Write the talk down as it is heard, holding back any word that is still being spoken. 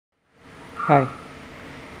Hi.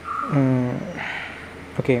 Mm,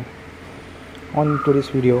 okay. On today's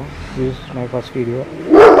video, this is my first video.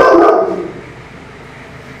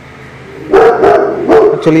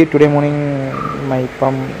 Actually, today morning my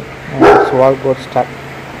pump and valve got stuck.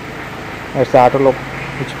 As the auto lock,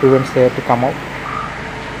 which prevents the air to come out,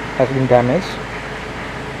 has been damaged.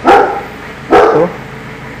 So,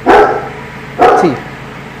 let's see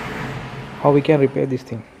how we can repair this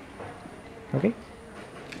thing. Okay.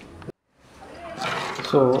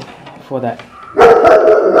 So, for that,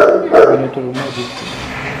 we need to remove this thing.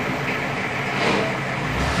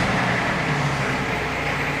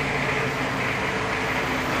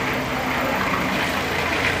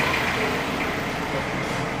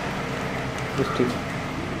 This thing.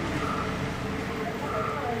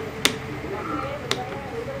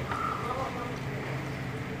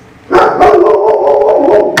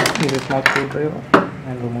 Use a small screwdriver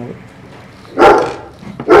and remove it.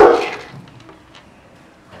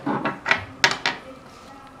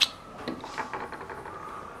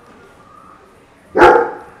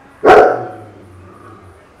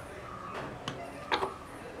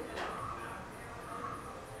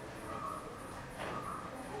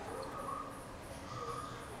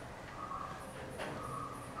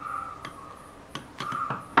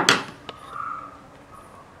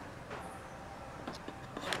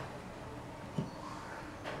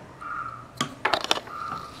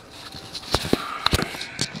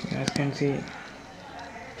 As you can see,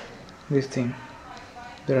 this thing,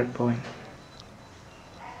 the red point.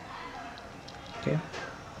 Okay,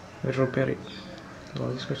 we'll repair it. All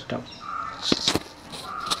this good stuff.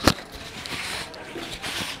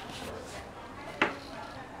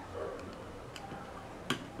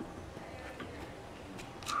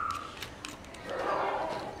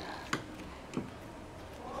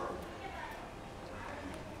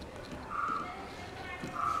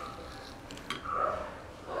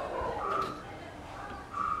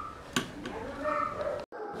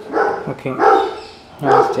 Okay,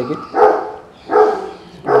 now let's check it.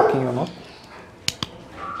 Is it working or not?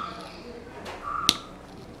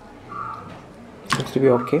 Seems to be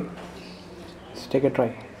okay. Let's take a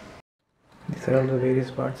try. These are all the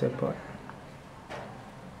various parts I've got.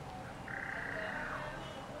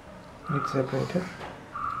 It's separated,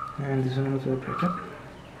 and this one also separated.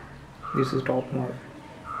 This is top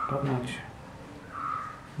notch.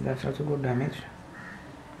 That's also got damage.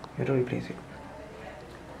 You have to replace it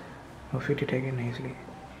or fit it again nicely.